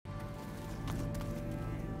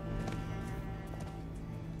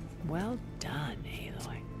Well done,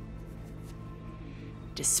 Aloy.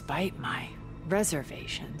 Despite my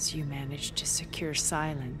reservations, you managed to secure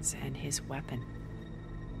Silence and his weapon.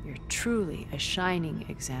 You're truly a shining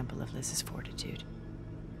example of Liz's fortitude.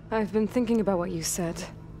 I've been thinking about what you said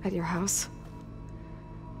at your house.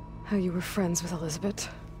 How you were friends with Elizabeth.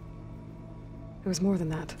 It was more than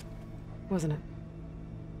that, wasn't it?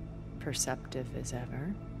 Perceptive as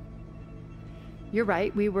ever. You're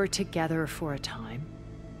right, we were together for a time.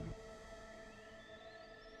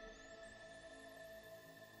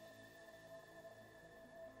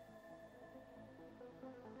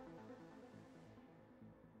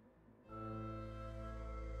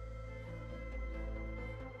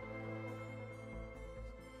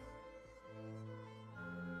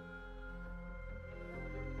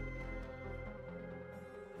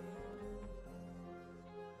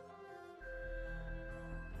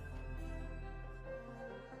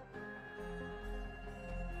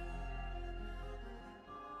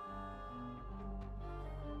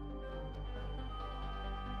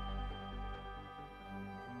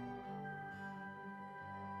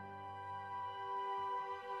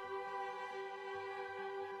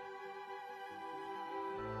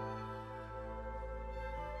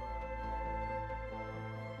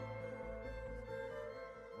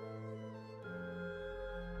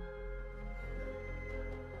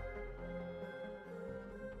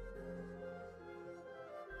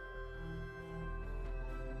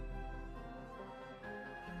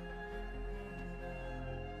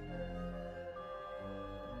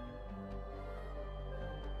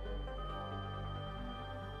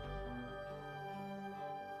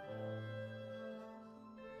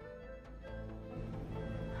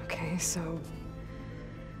 Okay, so...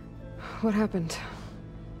 what happened?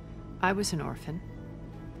 I was an orphan.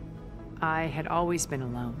 I had always been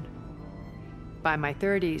alone. By my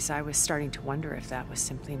 30s, I was starting to wonder if that was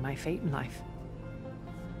simply my fate in life.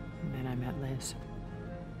 And then I met Liz.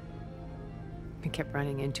 We kept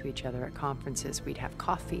running into each other at conferences. We'd have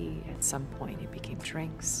coffee. At some point, it became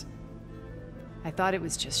drinks. I thought it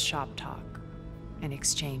was just shop talk, an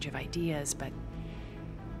exchange of ideas, but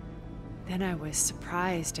then I was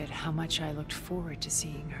surprised at how much I looked forward to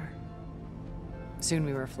seeing her. Soon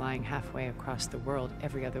we were flying halfway across the world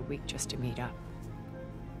every other week just to meet up.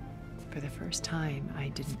 For the first time, I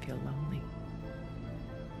didn't feel lonely.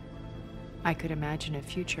 I could imagine a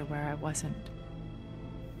future where I wasn't.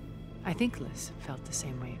 I think Liz felt the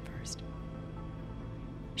same way at first.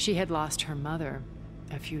 She had lost her mother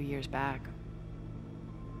a few years back.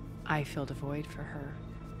 I filled a void for her.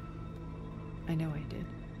 I know I did.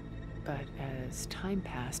 But as time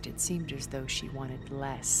passed, it seemed as though she wanted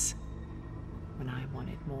less when I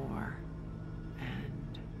wanted more.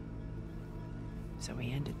 And so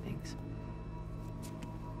we ended things.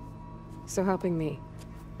 So helping me,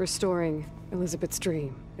 restoring Elizabeth's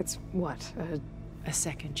dream, it's what, a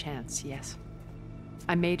second chance, yes.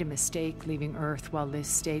 I made a mistake leaving Earth while Liz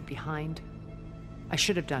stayed behind. I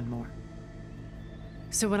should have done more.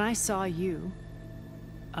 So when I saw you,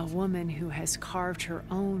 a woman who has carved her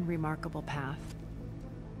own remarkable path,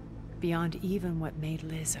 beyond even what made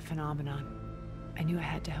Liz a phenomenon, I knew I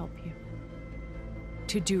had to help you.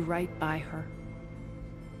 To do right by her.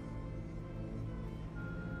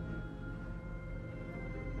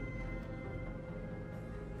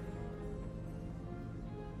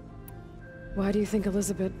 Why do you think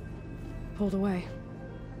Elizabeth pulled away?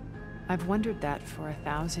 I've wondered that for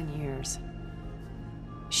 1,000 years.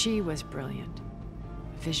 She was brilliant.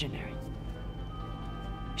 Visionary.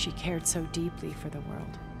 She cared so deeply for the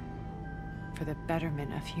world, for the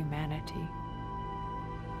betterment of humanity.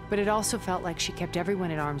 But it also felt like she kept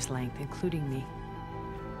everyone at arm's length, including me.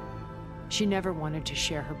 She never wanted to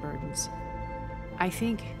share her burdens. I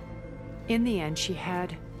think, in the end, she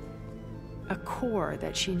had a core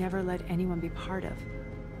that she never let anyone be part of.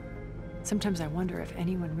 Sometimes I wonder if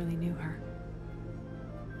anyone really knew her.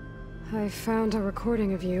 I found a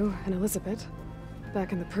recording of you and Elizabeth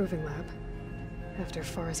back in the Proving Lab, after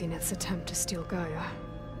Farzineth's attempt to steal Gaia.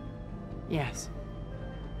 Yes.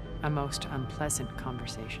 A most unpleasant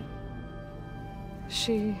conversation.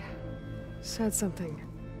 She said something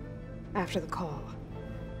after the call.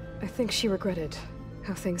 I think she regretted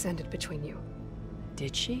how things ended between you.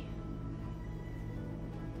 Did she?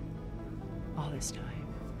 All this time,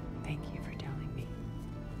 thank you for telling me.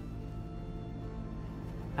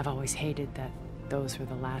 I've always hated that those were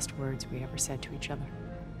the last words we ever said to each other.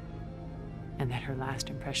 And that her last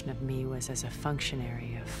impression of me was as a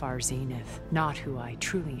functionary of Far Zenith, not who I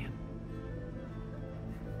truly am.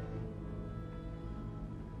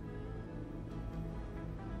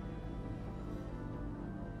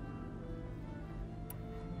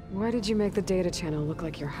 Why did you make the data channel look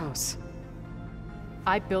like your house?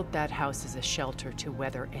 I built that house as a shelter to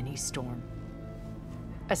weather any storm.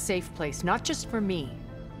 A safe place, not just for me,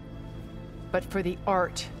 but for the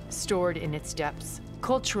art stored in its depths,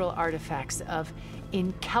 cultural artifacts of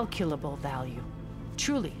incalculable value.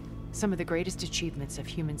 Truly, some of the greatest achievements of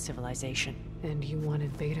human civilization. And you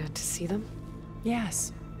wanted Beta to see them?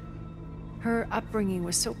 Yes. Her upbringing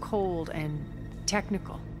was so cold and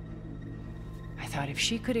technical. I thought if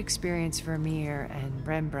she could experience Vermeer and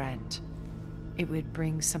Rembrandt, it would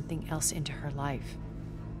bring something else into her life.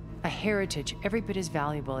 A heritage every bit as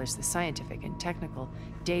valuable as the scientific and technical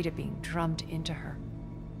data being drummed into her.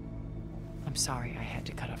 I'm sorry I had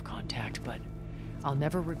to cut off contact, but I'll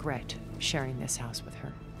never regret sharing this house with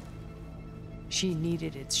her. She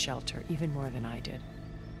needed its shelter even more than I did.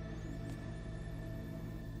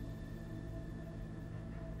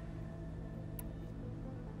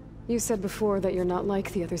 You said before that you're not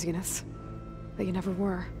like the other Zeniths. That you never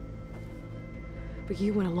were. But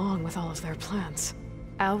you went along with all of their plans.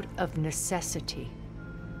 Out of necessity.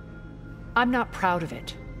 I'm not proud of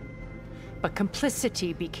it. But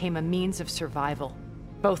complicity became a means of survival,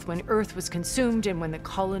 both when Earth was consumed and when the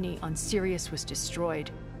colony on Sirius was destroyed.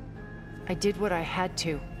 I did what I had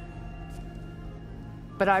to.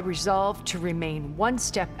 But I resolved to remain one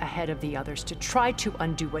step ahead of the others, to try to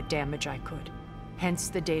undo what damage I could. Hence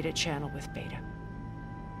the data channel with Beta.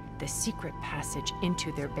 The secret passage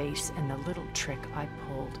into their base and the little trick I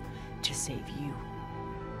pulled to save you.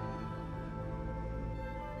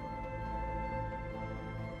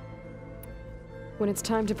 When it's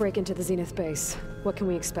time to break into the Zenith base, what can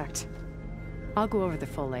we expect? I'll go over the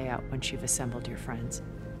full layout once you've assembled your friends.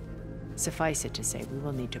 Suffice it to say, we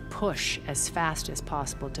will need to push as fast as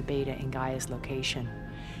possible to Beta and Gaia's location,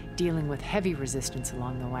 dealing with heavy resistance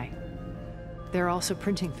along the way. There are also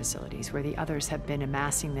printing facilities where the others have been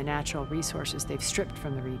amassing the natural resources they've stripped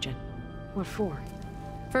from the region. What for?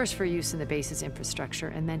 First for use in the base's infrastructure,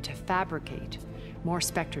 and then to fabricate more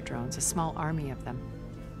Spectre drones, a small army of them.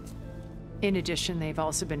 In addition, they've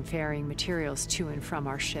also been ferrying materials to and from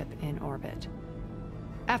our ship in orbit.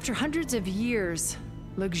 After hundreds of years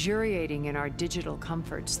luxuriating in our digital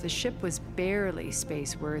comforts, the ship was barely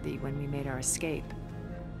space-worthy when we made our escape.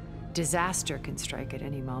 Disaster can strike at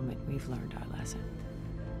any moment. We've learned our lesson.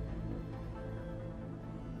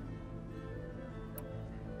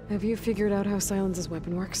 Have you figured out how Silence's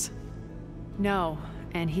weapon works? No,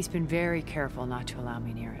 and he's been very careful not to allow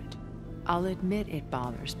me near it. I'll admit it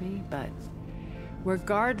bothers me, but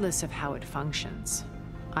regardless of how it functions,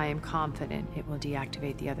 I am confident it will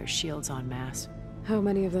deactivate the other shields en masse. How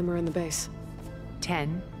many of them are in the base?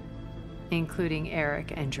 10, including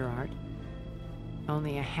Eric and Gerard.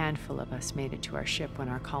 Only a handful of us made it to our ship when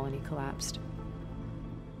our colony collapsed.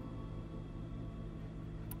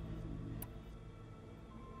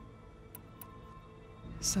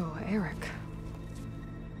 So, Eric...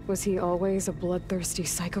 was he always a bloodthirsty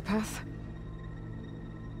psychopath?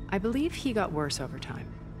 I believe he got worse over time.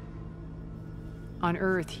 On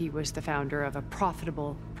Earth, he was the founder of a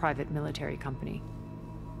profitable private military company.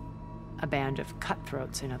 A band of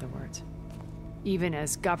cutthroats, in other words. Even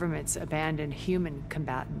as governments abandoned human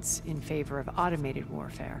combatants in favor of automated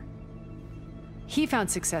warfare. He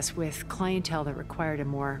found success with clientele that required a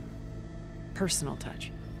more personal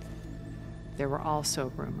touch. There were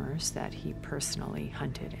also rumors that he personally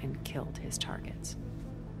hunted and killed his targets.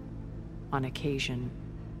 On occasion,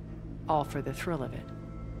 all for the thrill of it.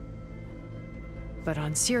 But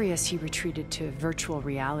on Sirius, he retreated to virtual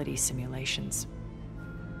reality simulations.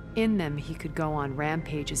 In them, he could go on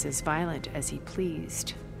rampages as violent as he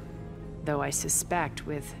pleased, though I suspect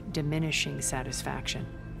with diminishing satisfaction.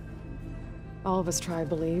 All of his tribe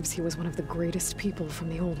believes he was one of the greatest people from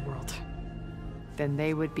the old world. Then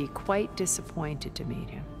they would be quite disappointed to meet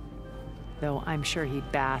him, though I'm sure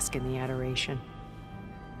he'd bask in the adoration.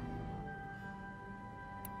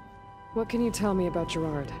 What can you tell me about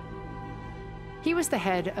Gerard? He was the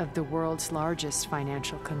head of the world's largest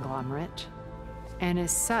financial conglomerate, and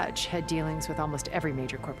as such had dealings with almost every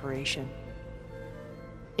major corporation.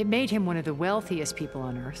 It made him one of the wealthiest people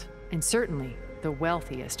on Earth, and certainly the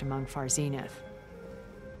wealthiest among Far Zenith.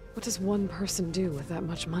 What does one person do with that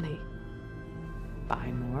much money?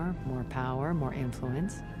 Buy more power, more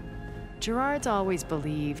influence. Gerard's always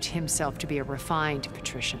believed himself to be a refined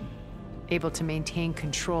patrician, able to maintain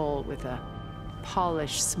control with a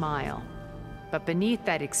polished smile. But beneath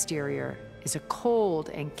that exterior is a cold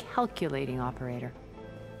and calculating operator.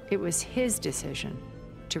 It was his decision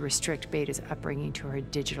to restrict Beta's upbringing to her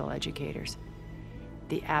digital educators,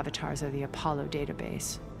 the avatars of the Apollo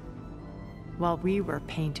database, while we were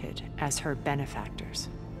painted as her benefactors.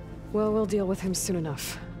 Well, we'll deal with him soon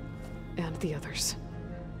enough. And the others.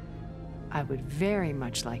 I would very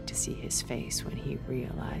much like to see his face when he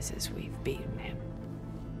realizes we've beaten him.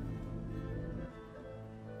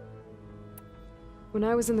 When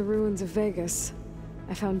I was in the ruins of Vegas,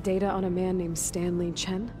 I found data on a man named Stanley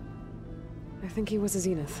Chen. I think he was a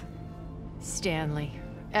Zenith. Stanley,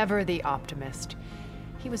 ever the optimist.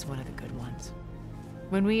 He was one of the good ones.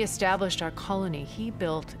 When we established our colony, he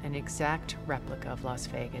built an exact replica of Las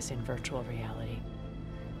Vegas in virtual reality.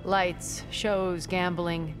 Lights, shows,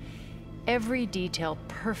 gambling, every detail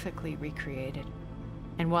perfectly recreated.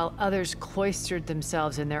 And while others cloistered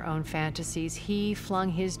themselves in their own fantasies, he flung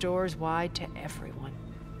his doors wide to everyone.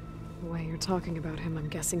 The way you're talking about him, I'm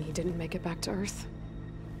guessing he didn't make it back to Earth?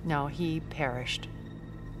 No, he perished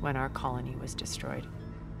when our colony was destroyed.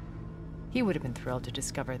 He would have been thrilled to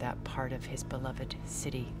discover that part of his beloved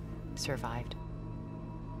city survived.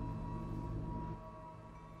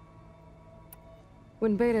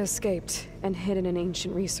 When Beta escaped and hid in an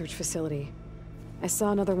ancient research facility, I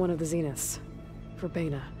saw another one of the Zeniths.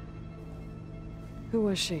 Verbena. Who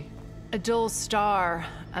was she? A dull star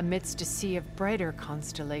amidst a sea of brighter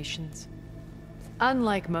constellations.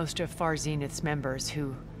 Unlike most of Far Zenith's members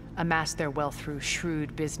who amassed their wealth through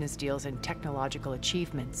shrewd business deals and technological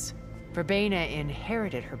achievements, Verbena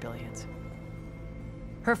inherited her billions.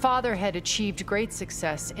 Her father had achieved great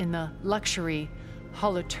success in the luxury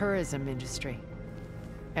holotourism industry.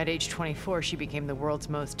 At age 24, she became the world's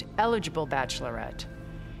most eligible bachelorette,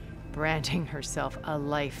 branding herself a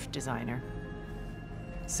life designer.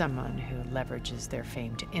 Someone who leverages their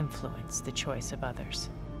fame to influence the choice of others.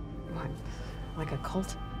 What? Like a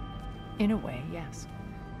cult? In a way, yes.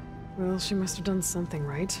 Well, she must have done something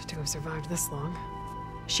right to have survived this long.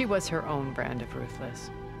 She was her own brand of ruthless.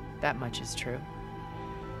 That much is true.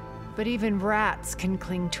 But even rats can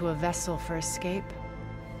cling to a vessel for escape.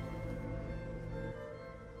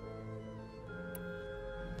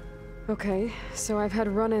 Okay, so I've had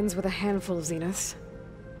run-ins with a handful of Zeniths.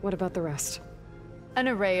 What about the rest? An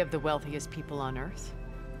array of the wealthiest people on Earth.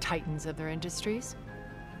 Titans of their industries.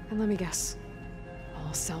 And let me guess.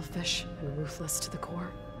 All selfish and ruthless to the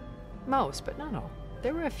core? Most, but not all.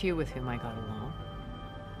 There were a few with whom I got along.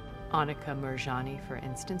 Annika Murjani, for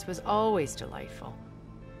instance, was always delightful.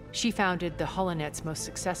 She founded the Holonet's most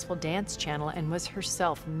successful dance channel and was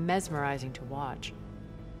herself mesmerizing to watch.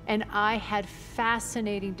 And I had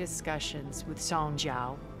fascinating discussions with Song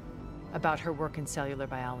Jiao about her work in cellular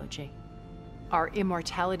biology. Our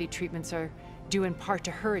immortality treatments are due in part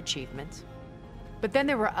to her achievements. But then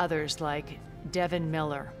there were others like Devin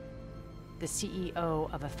Miller, the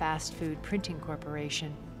CEO of a fast food printing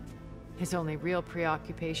corporation. His only real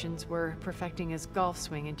preoccupations were perfecting his golf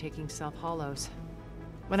swing and taking self-hollows.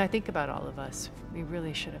 When I think about all of us, we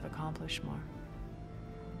really should have accomplished more.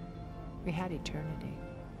 We had eternity.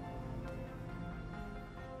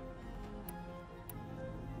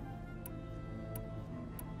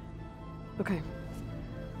 Okay.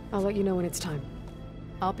 I'll let you know when it's time.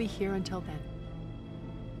 I'll be here until then.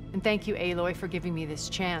 And thank you, Aloy, for giving me this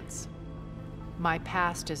chance. My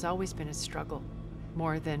past has always been a struggle.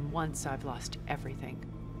 More than once I've lost everything.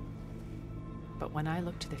 But when I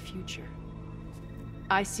look to the future,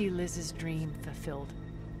 I see Liz's dream fulfilled.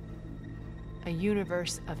 A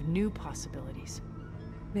universe of new possibilities.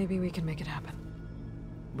 Maybe we can make it happen.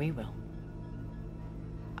 We will.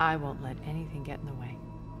 I won't let anything get in the way.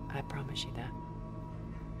 I promise you that.